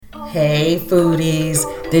Hey foodies,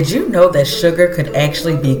 did you know that sugar could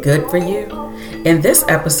actually be good for you? In this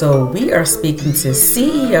episode, we are speaking to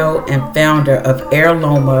CEO and founder of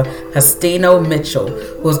Heirlooma, Justino Mitchell,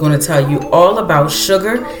 who is going to tell you all about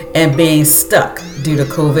sugar and being stuck due to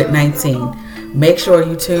COVID-19. Make sure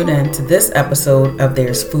you tune in to this episode of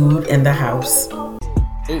There's Food in the House.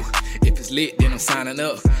 Ooh, if it's lit, then I'm signing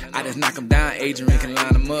up. I just knock them down, Adrian can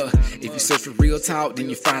line them up. If you search for real talk, then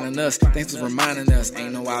you're finding us. Thanks for reminding us,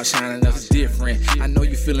 ain't no outshining us, it's different. I know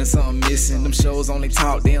you feeling something missing. Them shows only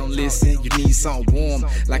talk, they don't listen. You need something warm,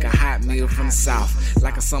 like a hot meal from the south.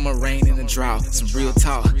 Like a summer rain in a drought. Some real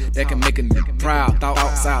talk that can make a nigga proud.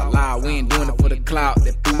 Thoughts out loud, we ain't doing it for the clout.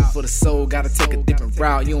 That food for the soul, gotta take a different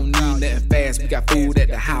route. You don't need nothing fast, we got food at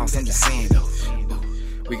the house. I'm just saying though,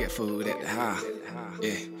 we got food at the house.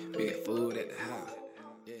 Yeah, we got food at the house.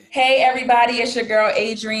 Yeah. Hey everybody, it's your girl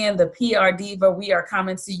Adrian, the PR diva. We are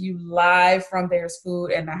coming to you live from There's Food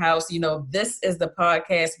in the House. You know, this is the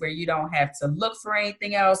podcast where you don't have to look for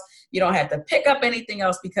anything else. You don't have to pick up anything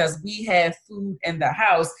else because we have food in the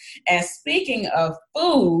house. And speaking of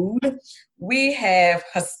food, we have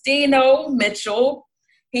Justino Mitchell.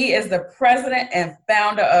 He is the president and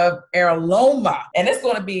founder of Heirlooma. And it's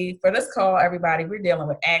going to be, for this call, everybody, we're dealing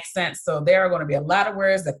with accents. So there are going to be a lot of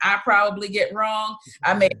words that I probably get wrong.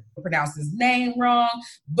 I may pronounce his name wrong,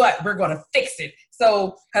 but we're going to fix it.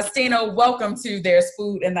 So, Justino, welcome to There's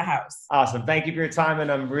Food in the House. Awesome. Thank you for your time,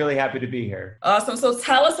 and I'm really happy to be here. Awesome. So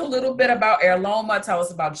tell us a little bit about Heirlooma. Tell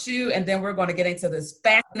us about you, and then we're going to get into this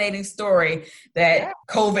fascinating story that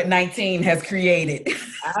COVID-19 has created.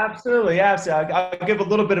 Absolutely. I'll give a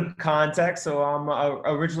little bit of context. So I'm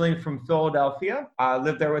originally from Philadelphia. I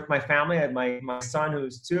lived there with my family. I had my son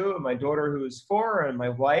who's 2, and my daughter who's 4, and my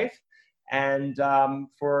wife. And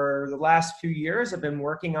for the last few years, I've been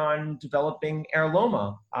working on developing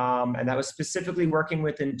Heirlooma. And that was specifically working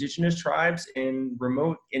with indigenous tribes in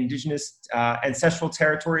remote indigenous ancestral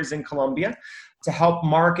territories in Colombia to help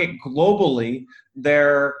market globally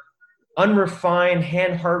their unrefined,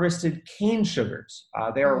 hand-harvested cane sugars.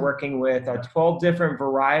 They are working with 12 different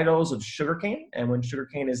varietals of sugarcane. And when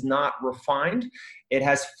sugarcane is not refined, it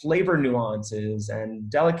has flavor nuances and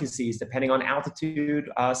delicacies depending on altitude,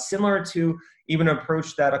 similar to even an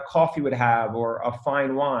approach that a coffee would have or a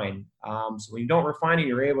fine wine. So when you don't refine it,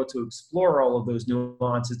 you're able to explore all of those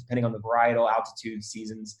nuances depending on the varietal, altitude,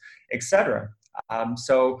 seasons, etc.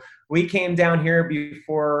 So we came down here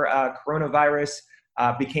before coronavirus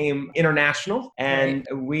became international, and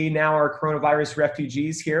we now are coronavirus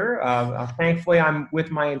refugees here. Thankfully, I'm with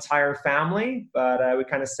my entire family, but we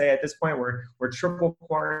kind of say at this point we're triple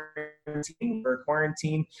quarantine. We're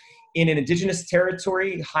quarantined in an indigenous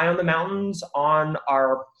territory high on the mountains on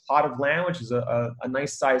our plot of land, which is a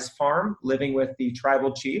nice sized farm, living with the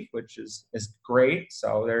tribal chief, which is great.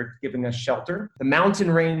 So they're giving us shelter. The mountain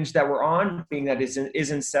range that we're on, being that is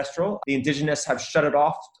ancestral, the indigenous have shut it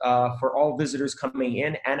off for all visitors coming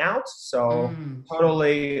in and out. So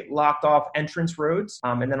totally locked off entrance roads.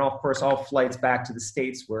 And then of course, all flights back to the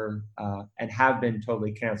States were and have been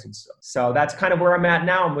totally canceled. So that's kind of where I'm at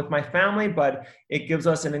now. I'm with my family, but it gives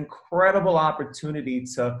us an incredible opportunity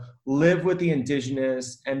to live with the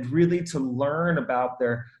indigenous and really to learn about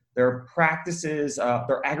their practices,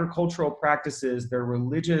 their agricultural practices, their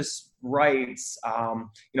religious rights,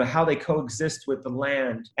 how they coexist with the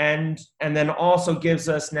land. And then also gives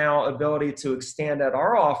us now ability to extend out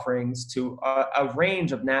our offerings to a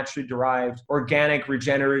range of naturally derived, organic,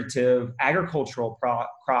 regenerative agricultural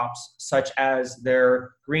crops, such as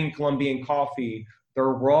their green Colombian coffee, their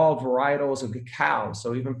raw varietals of cacao.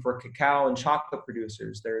 So even for cacao and chocolate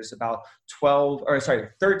producers, there's about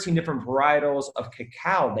 13 different varietals of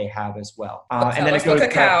cacao they have as well. And then it goes to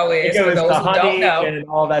honey and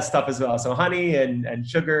all that stuff as well. So honey and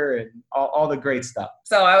sugar and all the great stuff.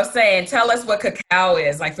 So I was saying, tell us what cacao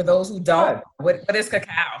is. Like for those who don't, what is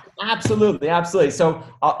cacao? Absolutely. So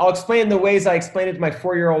I'll explain the ways I explained it to my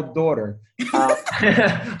 4-year-old daughter.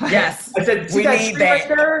 Yes, I said, we need that. Right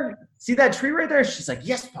there? See that tree right there? She's like,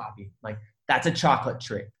 yes, Poppy. I'm like, that's a chocolate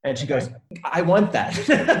tree. And she goes, I want that.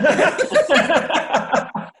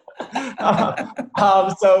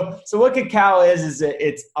 So what cacao is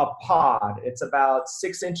it's a pod. It's about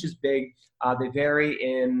 6 inches big. They vary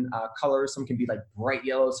in color. Some can be like bright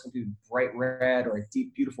yellow, some can be bright red or a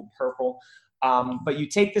deep, beautiful purple. But you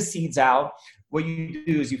take the seeds out. What you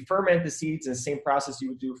do is you ferment the seeds in the same process you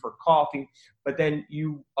would do for coffee, but then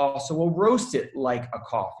you also will roast it like a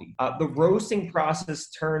coffee. The roasting process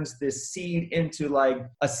turns this seed into like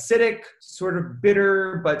acidic, sort of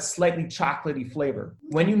bitter, but slightly chocolatey flavor.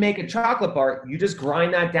 When you make a chocolate bar, you just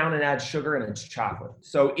grind that down and add sugar and it's chocolate.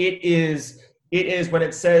 So it is It is when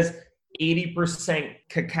it says 80%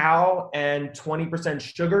 cacao and 20%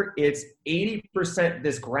 sugar, it's 80%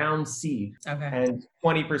 this ground seed and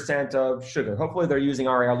 20% of sugar. Hopefully they're using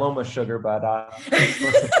our Aroma sugar, but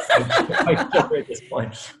sugar at this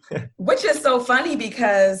point. Which is so funny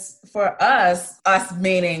because for us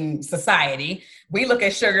meaning society, we look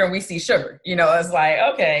at sugar and we see sugar. You know, it's like,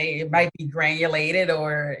 okay, it might be granulated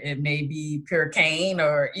or it may be pure cane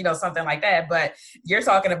or, you know, something like that. But you're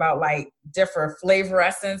talking about like different flavor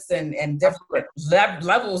essence and different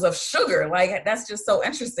levels of sugar. Like, that's just so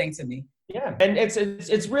interesting to me. Yeah. And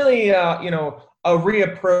it's really, you know, a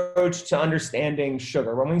reapproach to understanding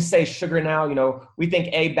sugar. When we say sugar now, you know, we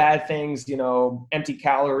think bad things, you know, empty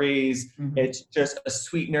calories, it's just a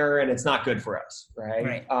sweetener and it's not good for us,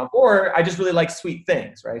 right? Or I just really like sweet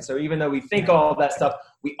things, right? So even though we think all of that stuff,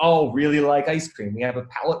 we all really like ice cream. We have a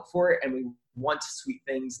palate for it and we want sweet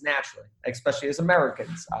things naturally, especially as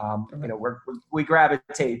Americans. You know, we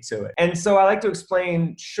gravitate to it. And so I like to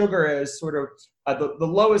explain sugar as sort of the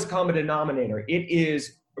lowest common denominator. It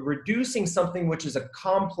is reducing something which is a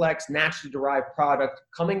complex, naturally derived product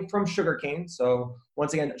coming from sugarcane. So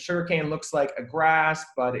once again, sugarcane looks like a grass,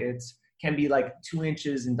 but it can be like 2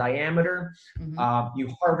 inches in diameter. You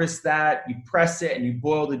harvest that, you press it, and you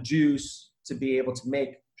boil the juice to be able to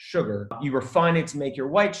make sugar. You refine it to make your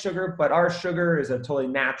white sugar, but our sugar is a totally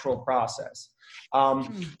natural process.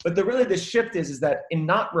 But the shift is that in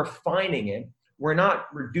not refining it, we're not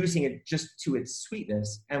reducing it just to its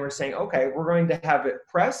sweetness. And we're saying, okay, we're going to have it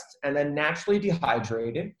pressed and then naturally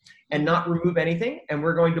dehydrated and not remove anything. And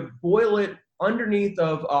we're going to boil it underneath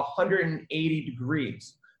of 180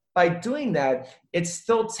 degrees. By doing that, it's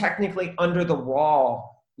still technically under the raw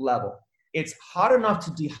level. It's hot enough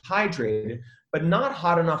to dehydrate it, but not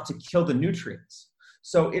hot enough to kill the nutrients.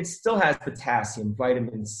 So it still has potassium,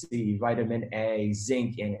 vitamin C, vitamin A,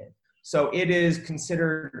 zinc in it. So it is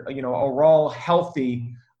considered, you know, a raw,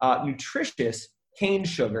 healthy, nutritious cane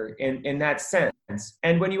sugar in that sense.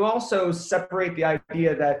 And when you also separate the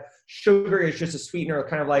idea that sugar is just a sweetener,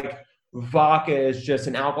 kind of like vodka is just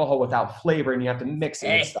an alcohol without flavor and you have to mix it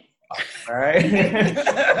and stuff. All right.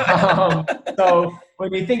 So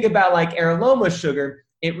when you think about like Aroma sugar,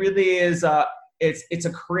 it really is, it's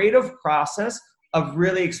a creative process of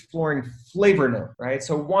really exploring flavor note, right?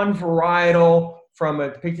 So one varietal from a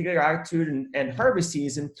particular altitude and harvest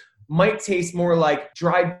season might taste more like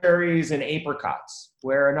dried berries and apricots,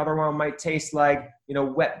 where another one might taste like, you know,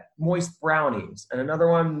 wet, moist brownies. And another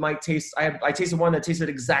one might taste, I tasted one that tasted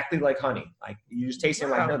exactly like honey. Like you just taste it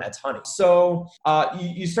and like, no, that's honey. So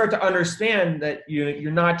you start to understand that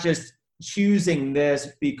you're not just choosing this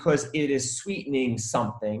because it is sweetening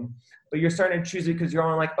something, but you're starting to choose it because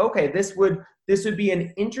you're like, okay, this would be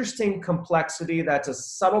an interesting complexity that's a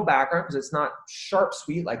subtle background because it's not sharp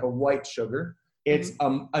sweet like a white sugar. It's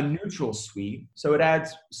a neutral sweet. So it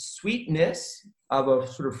adds sweetness of a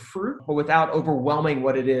sort of fruit, but without overwhelming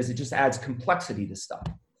what it is. It just adds complexity to stuff.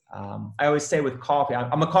 I always say with coffee,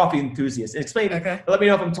 I'm a coffee enthusiast. Explain, let me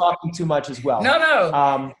know if I'm talking too much as well.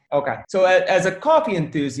 No. Okay. So as a coffee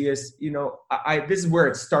enthusiast, you know, this is where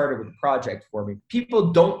it started with the project for me.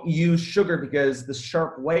 People don't use sugar because the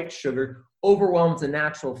sharp white sugar overwhelms the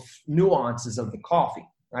natural nuances of the coffee,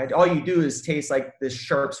 right? All you do is taste like this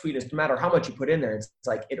sharp sweetness. No matter how much you put in there, it's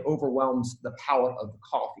like it overwhelms the palate of the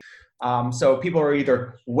coffee. So people are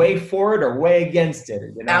either way for it or way against it.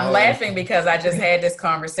 You know? I'm laughing because I just had this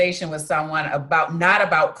conversation with someone about, not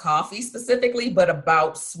about coffee specifically, but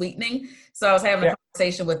about sweetening. So I was having a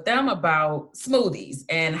conversation with them about smoothies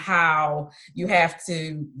and how you have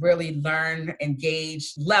to really learn and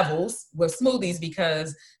gauge levels with smoothies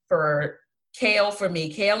because for me,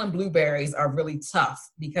 kale and blueberries are really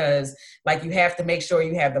tough because like you have to make sure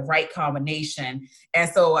you have the right combination. And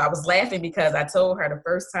so I was laughing because I told her the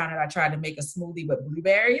first time that I tried to make a smoothie with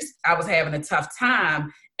blueberries, I was having a tough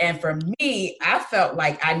time. And for me, I felt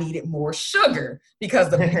like I needed more sugar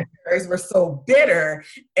because the blueberries were so bitter.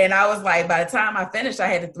 And I was like, by the time I finished, I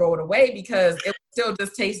had to throw it away because it was still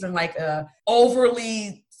just tasting like a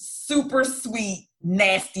overly super sweet,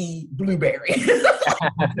 nasty blueberry.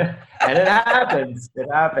 And it happens.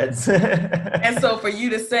 And so for you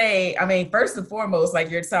to say, I mean, first and foremost, like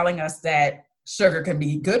you're telling us that sugar can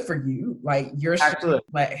be good for you. Like your sugar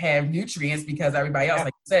might have nutrients because everybody else,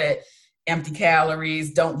 like you said, empty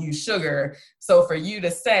calories, don't use sugar. So for you to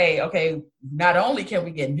say, okay, not only can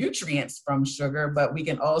we get nutrients from sugar, but we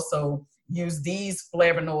can also use these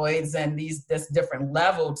flavonoids and this different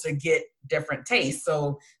level to get different tastes.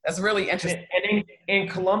 So that's really interesting. And in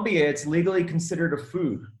Colombia, it's legally considered a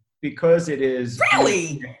food. because it is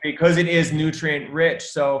nutrient rich.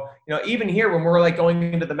 So, even here when we're like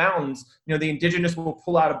going into the mountains, the indigenous will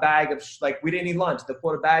pull out a bag of like, we didn't eat lunch. They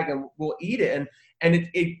pull out a bag and we'll eat it. And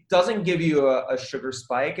it doesn't give you a sugar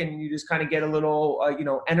spike, and you just kind of get a little,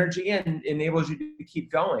 energy and enables you to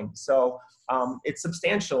keep going. So it's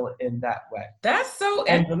substantial in that way. That's so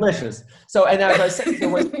and delicious. So, and as I said, so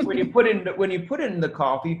when you put it in the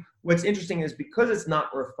coffee, what's interesting is because it's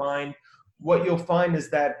not refined, what you'll find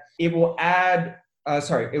is that it will add.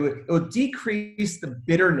 It will decrease the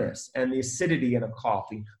bitterness and the acidity in a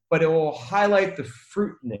coffee, but it will highlight the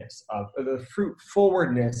fruitness the fruit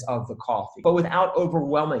forwardness of the coffee, but without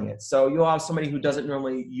overwhelming it. So you'll have somebody who doesn't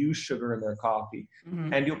normally use sugar in their coffee,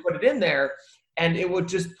 and you'll put it in there, and it will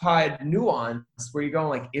just provide nuance where you're going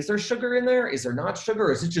like, is there sugar in there? Is there not sugar?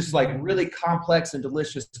 Or is it just like really complex and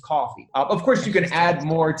delicious coffee? Of course, you can add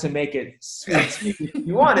more to make it sweet if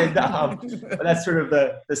you wanted, but that's sort of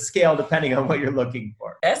the scale depending on what you're looking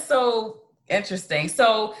for. That's so interesting.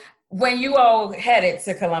 So when you all headed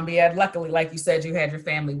to Colombia, luckily, like you said, you had your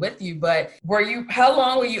family with you, but how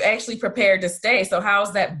long were you actually prepared to stay? So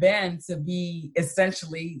how's that been to be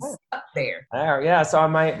essentially stuck there? Yeah. So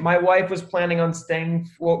my wife was planning on staying.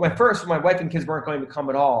 Well, at first, my wife and kids weren't going to come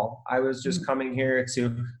at all. I was just coming here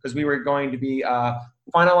because we were going to be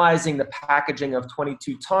finalizing the packaging of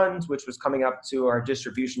 22 tons, which was coming up to our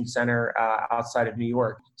distribution center outside of New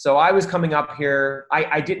York. So I was coming up here.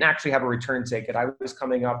 I didn't actually have a return ticket. I was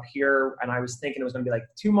coming up here, and I was thinking it was going to be like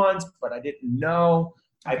 2 months, but I didn't know.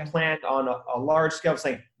 Okay. I planned on a large scale,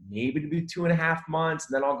 saying maybe to be 2.5 months,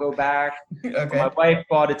 and then I'll go back. Okay. My wife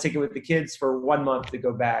bought a ticket with the kids for 1 month to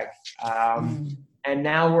go back. And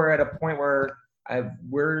now we're at a point where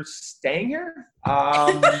we're staying here.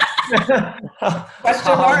 Question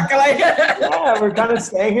mark? Yeah, we're kind of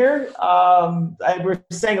staying here. We're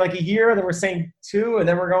staying like a year, then we're staying 2, and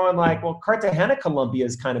then we're going like, well, Cartagena, Colombia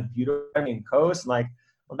is kind of beautiful, coast. Like,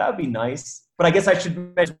 well, that would be nice. But I guess I should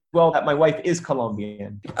mention as well that my wife is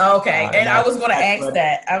Colombian. Okay, and I was going to ask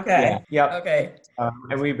that. Okay. Yeah. Okay.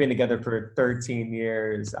 And we've been together for 13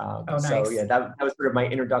 years. Nice. So yeah, that was sort of my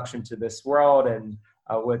introduction to this world, and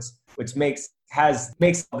which makes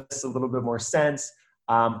this a little bit more sense.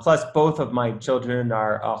 Plus, both of my children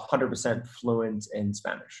are 100% fluent in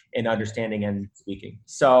Spanish, in understanding and speaking.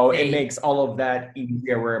 So it makes all of that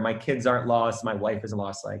easier, where my kids aren't lost, my wife isn't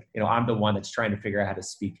lost. Like, I'm the one that's trying to figure out how to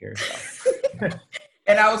speak here. So.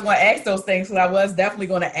 And I was going to ask those things, so I was definitely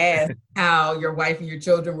going to ask how your wife and your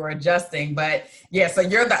children were adjusting. But yeah, so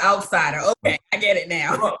you're the outsider. Okay, I get it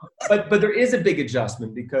now. But there is a big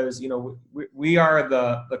adjustment because, we are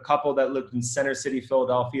the couple that lived in Center City,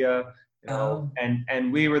 Philadelphia.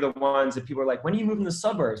 And we were the ones that people were like, when are you moving to the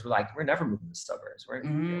suburbs? We're like, we're never moving to the suburbs.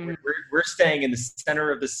 We're staying in the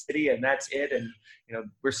center of the city, and that's it. And,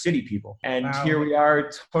 we're city people. And Here we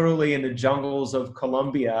are totally in the jungles of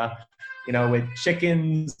Colombia, with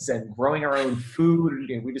chickens and growing our own food.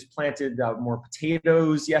 We just planted more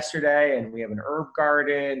potatoes yesterday, and we have an herb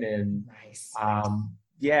garden, and nice. I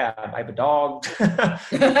have a dog.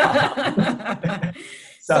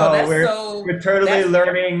 So we're totally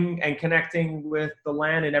learning and connecting with the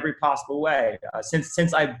land in every possible way.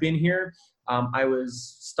 Since I've been here, I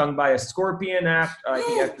was stung by a scorpion after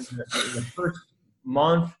the first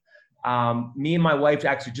month. Me and my wife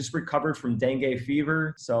actually just recovered from dengue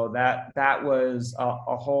fever, so that was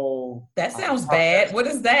a whole. That sounds bad. What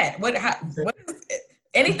is that? What is it?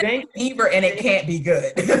 Anything fever and it can't be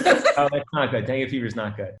good. Oh, that's not good. Dengue fever is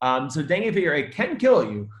not good. So dengue fever, it can kill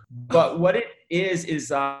you, but what it is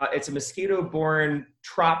it's a mosquito-borne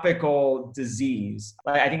tropical disease.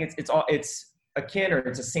 I think it's akin, or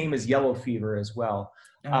it's the same as yellow fever as well.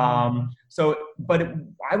 I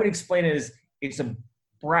would explain it as it's a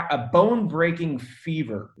bone-breaking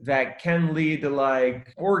fever that can lead to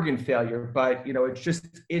like organ failure, but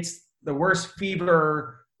it's the worst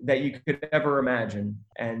fever that you could ever imagine.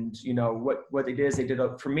 And what it is, they did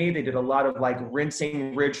a lot of like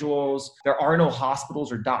rinsing rituals. There are no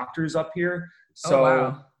hospitals or doctors up here,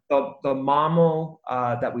 so the mamo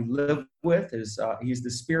that we live with is he's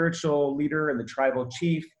the spiritual leader and the tribal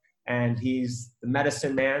chief, and he's the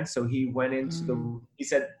medicine man. So he went into he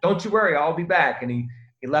said, "Don't you worry, I'll be back," and he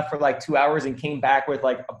left for like 2 hours and came back with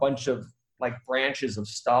like a bunch of like branches of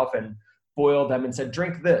stuff and boiled them and said,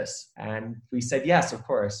 "Drink this." And we said, yes, of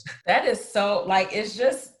course. That is so, like, it's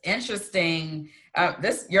just interesting.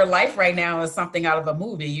 Your life right now is something out of a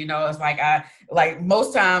movie. It's like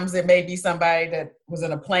most times it may be somebody that was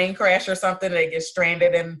in a plane crash or something. They get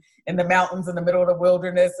stranded in the mountains in the middle of the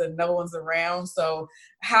wilderness and no one's around. So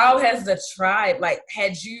how has the tribe, like,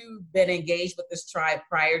 had you been engaged with this tribe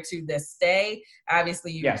prior to this stay?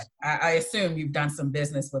 Obviously, Yes. I assume you've done some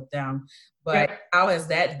business with them, but how has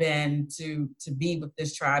that been to be with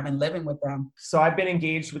this tribe and living with them? So I've been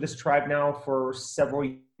engaged with this tribe now for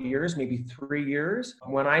several years, maybe 3 years.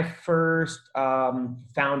 When I first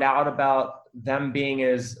found out about them being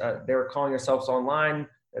as, they were calling themselves online,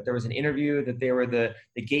 that there was an interview that they were the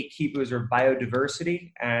gatekeepers of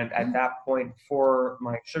biodiversity. And at that point for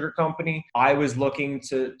my sugar company, I was looking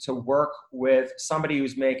to work with somebody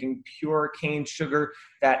who's making pure cane sugar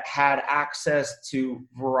that had access to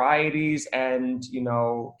varieties and,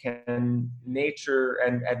 can nurture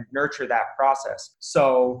that process.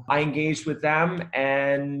 So I engaged with them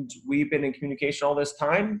and we've been in communication all this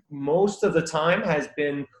time. Most of the time has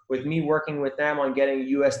been with me working with them on getting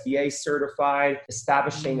USDA certified,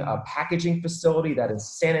 establishing a packaging facility that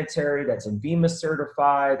is sanitary, that's INVIMA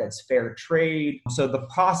certified, that's fair trade. So the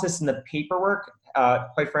process and the paperwork,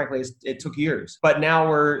 quite frankly, it took years. But now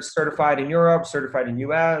we're certified in Europe, certified in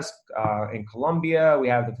US, in Colombia. We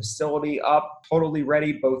have the facility up, totally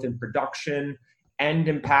ready, both in production and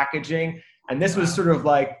in packaging. And this was sort of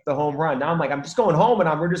like the home run. Now I'm like, I'm just going home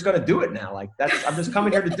and we're just going to do it now. Like I'm just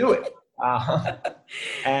coming here to do it.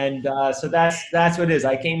 So that's what it is.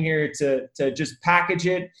 I came here to just package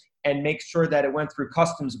it and make sure that it went through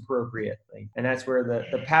customs appropriately. And that's where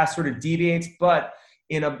the path sort of deviates, but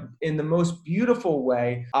in the most beautiful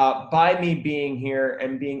way, by me being here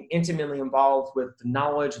and being intimately involved with the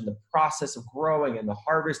knowledge and the process of growing and the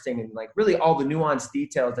harvesting and like really all the nuanced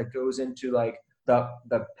details that goes into like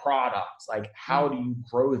the products, like how do you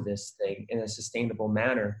grow this thing in a sustainable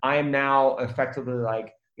manner? I am now effectively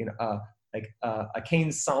like, a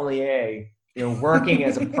cane sommelier, working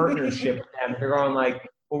as a partnership with them. They're going like,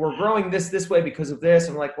 well, we're growing this way because of this.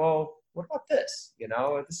 And I'm like, well, what about this?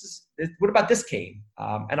 What about this cane?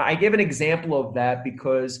 And I give an example of that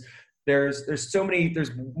because there's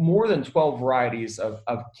more than 12 varieties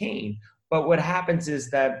of cane. But what happens is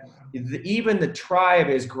that even the tribe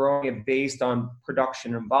is growing it based on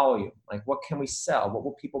production and volume. Like, what can we sell? What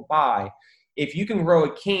will people buy? If you can grow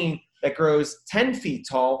a cane that grows 10 feet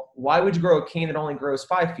tall, why would you grow a cane that only grows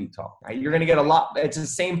 5 feet tall? Right? You're going to get a lot. It's the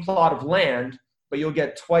same plot of land, but you'll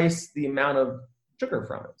get twice the amount of sugar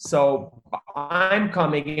from it. So I'm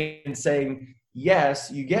coming in and saying,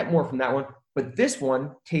 yes, you get more from that one, but this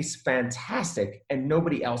one tastes fantastic and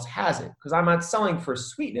nobody else has it because I'm not selling for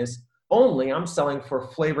sweetness only. I'm selling for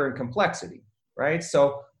flavor and complexity, right?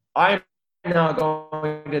 So I'm now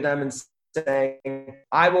going to them and saying,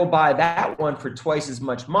 I will buy that one for twice as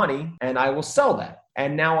much money and I will sell that.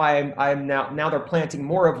 And now I'm now they're planting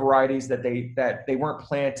more of varieties that they weren't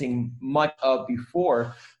planting much of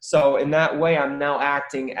before. So in that way, I'm now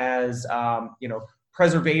acting as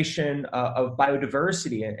preservation of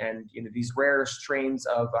biodiversity and these rare strains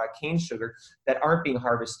of cane sugar that aren't being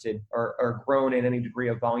harvested or grown in any degree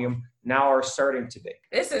of volume now are starting to be.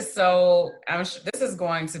 This is this is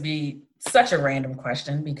going to be such a random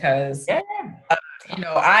question because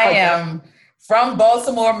I am from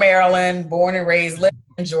Baltimore, Maryland, born and raised, living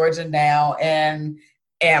in Georgia now, and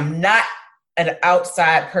am not an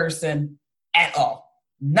outside person at all.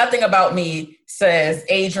 Nothing about me says,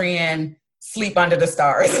 Adrienne, sleep under the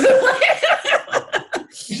stars.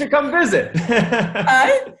 You should come visit.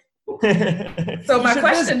 So my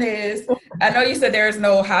question is, I know you said there's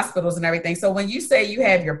no hospitals and everything. So when you say you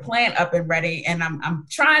have your plant up and ready, and I'm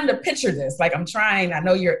trying to picture this, I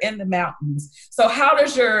know you're in the mountains. So how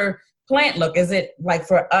does your plant look? Is it like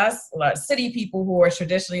for us, like city people who are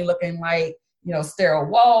traditionally looking like, sterile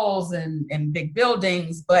walls and big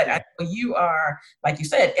buildings, but you are, like you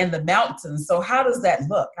said, in the mountains. So how does that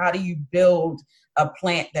look? How do you build a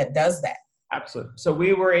plant that does that? Absolutely. So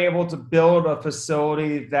we were able to build a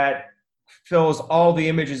facility that fills all the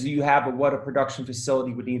images you have of what a production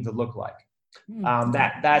facility would need to look like.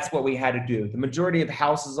 That's what we had to do. The majority of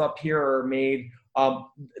houses up here are made,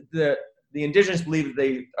 the indigenous believe that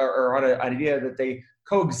they are on an idea that they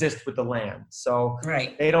coexist with the land. So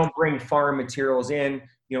They don't bring foreign materials in.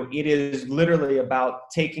 It is literally about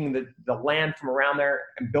taking the land from around there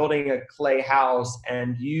and building a clay house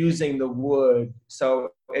and using the wood. So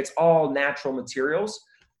it's all natural materials.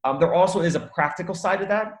 There also is a practical side to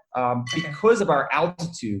that because of our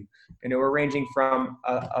altitude. We're ranging from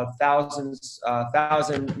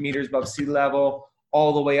 1,000 meters above sea level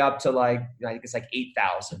all the way up to I think it's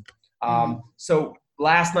 8,000. So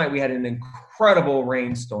last night we had an incredible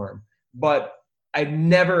rainstorm, but I've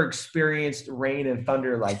never experienced rain and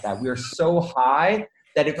thunder like that. We are so high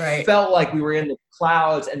that it felt like we were in the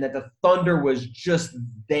clouds and that the thunder was just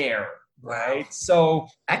there. Right. So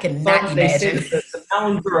I cannot imagine. The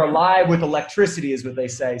mountains are alive with electricity is what they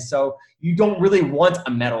say. So you don't really want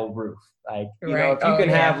a metal roof. Like, you know, if you can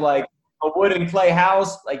have like a wood and clay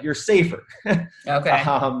house, like you're safer. Okay.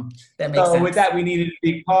 That makes so sense. with that, we needed to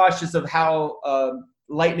be cautious of how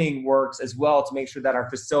lightning works as well to make sure that our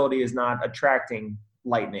facility is not attracting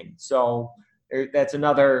lightning. So that's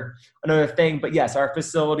another thing. But yes, our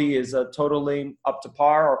facility is totally up to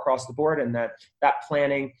par across the board, and that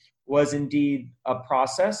planning was indeed a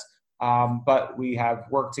process. But we have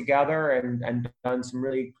worked together and done some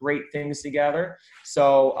really great things together.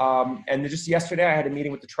 So, and just yesterday I had a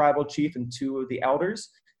meeting with the tribal chief and 2 of the elders,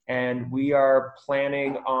 and we are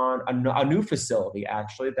planning on a new facility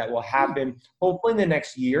actually that will happen hopefully in the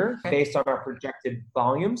next year based on our projected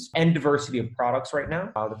volumes and diversity of products right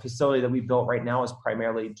now. The facility that we built right now is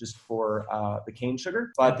primarily just for the cane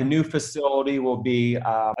sugar, but the new facility will be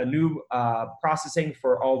a new processing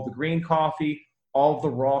for all of the green coffee, all of the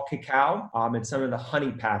raw cacao, and some of the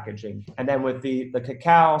honey packaging. And then with the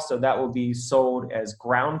cacao, so that will be sold as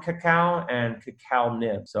ground cacao and cacao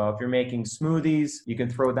nibs. So if you're making smoothies, you can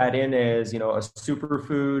throw that in as, you know, a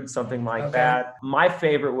superfood, something like that. My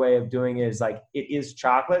favorite way of doing it is like, it is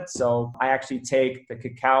chocolate. So I actually take the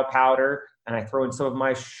cacao powder and I throw in some of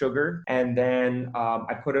my sugar, and then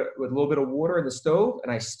I put it with a little bit of water in the stove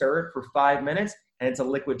and I stir it for 5 minutes, and it's a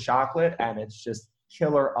liquid chocolate, and it's just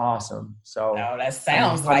killer awesome. So that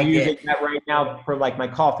sounds I'm using that right now for like my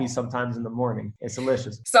coffee sometimes in the morning. It's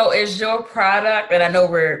delicious. So is your product, and I know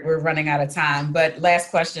we're running out of time, but last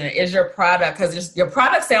question, is your product, because your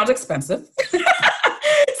product sounds expensive.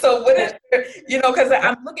 So what is, you know, because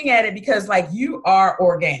I'm looking at it because like you are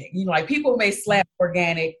organic, you know, like people may slap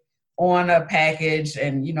organic on a package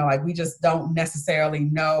and, you know, like we just don't necessarily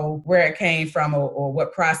know where it came from or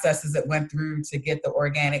what processes it went through to get the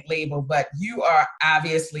organic label, but you are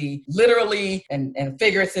obviously literally and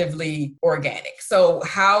figuratively organic. So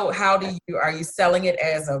how are you selling it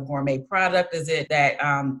as a gourmet product? Is it that,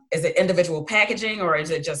 is it individual packaging, or is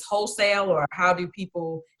it just wholesale, or how do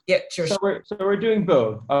people get your? So we're doing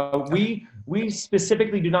both. We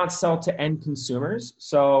specifically do not sell to end consumers.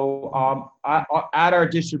 So at our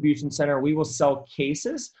distribution center, we will sell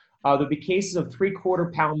cases. There'll be cases of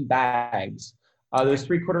 3/4 pound bags. Those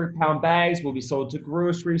 3/4 pound bags will be sold to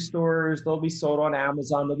grocery stores. They'll be sold on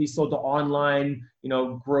Amazon. They'll be sold to online, you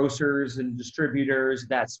know, grocers and distributors,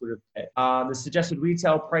 that sort of thing. The suggested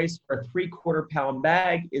retail price for a 3/4 pound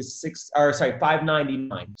bag is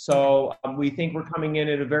 $5.99. So we think we're coming in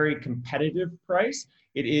at a very competitive price.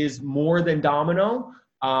 It is more than Domino,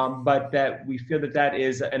 but that we feel that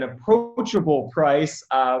is an approachable price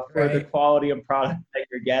for the quality of product that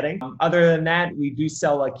you're getting. Other than that, we do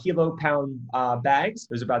sell kilopound bags.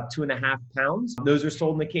 There's about 2.5 pounds. Those are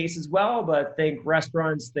sold in the case as well, but think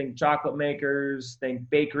restaurants, think chocolate makers, think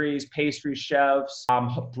bakeries, pastry chefs,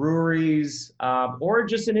 breweries, or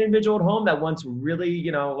just an individual at home that wants really,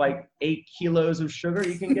 you know, like 8 kilos of sugar,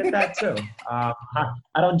 you can get that too. I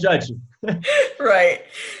don't judge you. Right.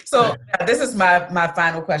 So this is my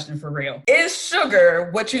final question for real. Is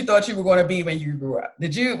sugar what you thought you were going to be when you grew up?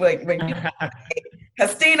 Did you like when you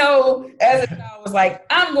Castino as a child was like,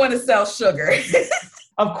 I'm going to sell sugar?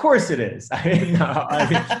 Of course it is. I've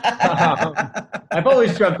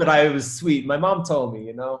always dreamt that I was sweet. My mom told me,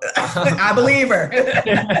 you know. I believe her.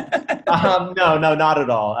 No, not at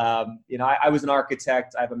all. You know, I was an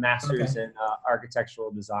architect. I have a master's in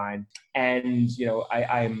architectural design. And, you know,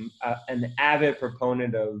 I'm an avid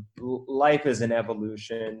proponent of life as an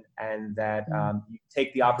evolution, and that you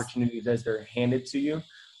take the opportunities as they're handed to you.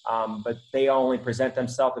 But they only present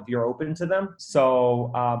themselves if you're open to them.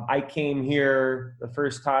 So I came here the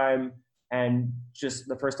first time, and just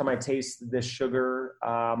the first time I tasted this sugar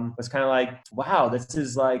was kind of like, wow, this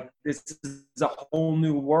is a whole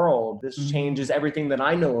new world. This changes everything that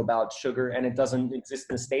I know about sugar, and it doesn't exist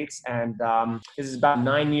in the States. And this is about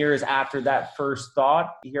 9 years after that first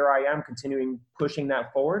thought. Here I am continuing pushing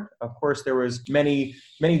that forward. Of course, there was many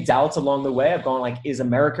doubts along the way. I've gone like, is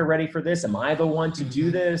America ready for this? Am I the one to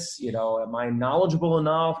do this? You know, am I knowledgeable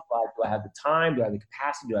enough? Do I have the time? Do I have the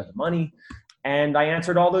capacity? Do I have the money? And I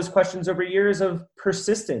answered all those questions over years of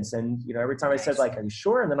persistence. And, you know, every time I said like, are you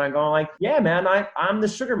sure? And then I go like, yeah, man, I'm the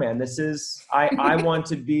sugar man. This is, I want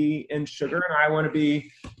to be in sugar, and I want to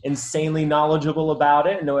be insanely knowledgeable about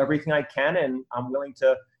it and know everything I can. And I'm willing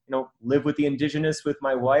to, you know, live with the indigenous with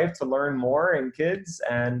my wife to learn more and kids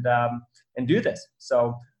and do this.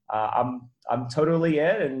 So I'm totally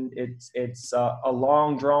in, and it's a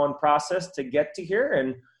long drawn process to get to here.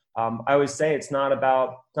 And I always say it's not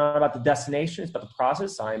about the destination, it's about the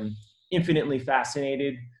process. I'm infinitely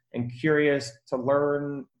fascinated and curious to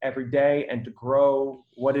learn every day and to grow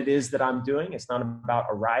what it is that I'm doing. It's not about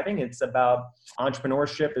arriving. It's about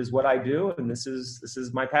entrepreneurship is what I do. And this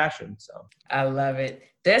is my passion. So I love it.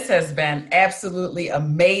 This has been absolutely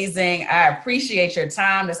amazing. I appreciate your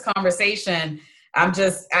time, this conversation. I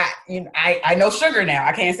know sugar now.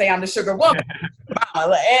 I can't say I'm the sugar woman. Mama,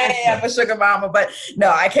 like, hey, I'm a sugar mama, but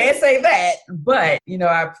no, I can't say that. But,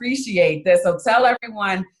 I appreciate this. So tell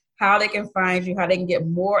everyone how they can find you, how they can get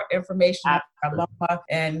more information about Heirlooma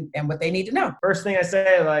and what they need to know. First thing I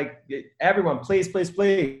say, like, everyone, please,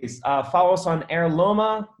 follow us on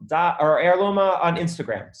Heirlooma on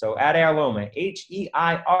Instagram. So at Heirlooma,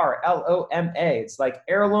 Heirloma. It's like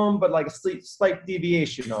heirloom, but like a slight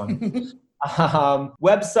deviation on it.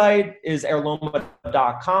 Website is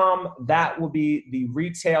heirlooma.com. That will be the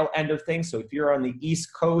retail end of things. So if you're on the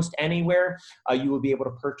East Coast anywhere, you will be able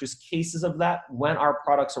to purchase cases of that when our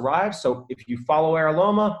products arrive. So if you follow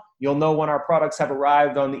Heirlooma, you'll know when our products have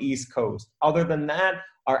arrived on the East Coast. Other than that,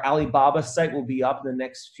 our Alibaba site will be up in the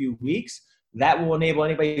next few weeks. That will enable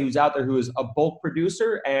anybody who's out there who is a bulk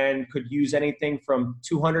producer and could use anything from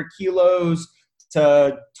 200 kilos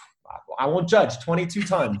to, I won't judge, 22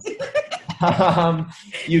 tons.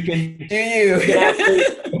 You can hey,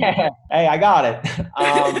 I got it.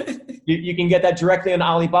 You can get that directly on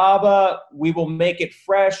Alibaba. We will make it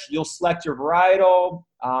fresh. You'll select your varietal,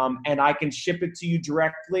 and I can ship it to you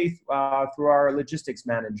directly through our logistics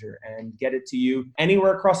manager and get it to you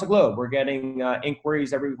anywhere across the globe. We're getting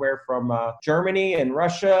inquiries everywhere from Germany and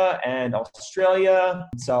Russia and Australia.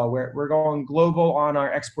 So we're going global on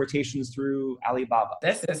our exportations through Alibaba.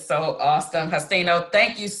 This is so awesome. Justino,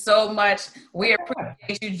 thank you so much. We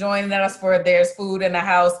appreciate you joining us for There's Food in the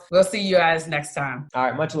House. We'll see you guys next time. All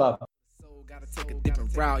right, much love. Gotta take a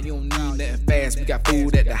different route. You don't need nothing fast. We got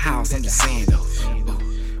food at the house. I'm just saying though.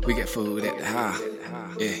 We got food at the house.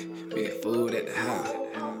 Yeah, we got food at the house.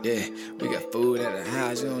 Yeah, we got food at the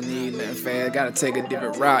house. You don't need nothing fast. Gotta take a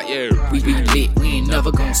different route. Yeah, we lit. We ain't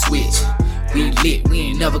never gonna switch. We lit. We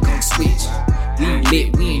ain't never gonna switch. We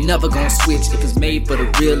lit. We ain't never gonna switch. If it's made for the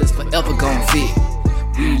real, it's forever gonna fit.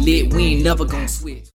 We lit. We ain't never gonna switch.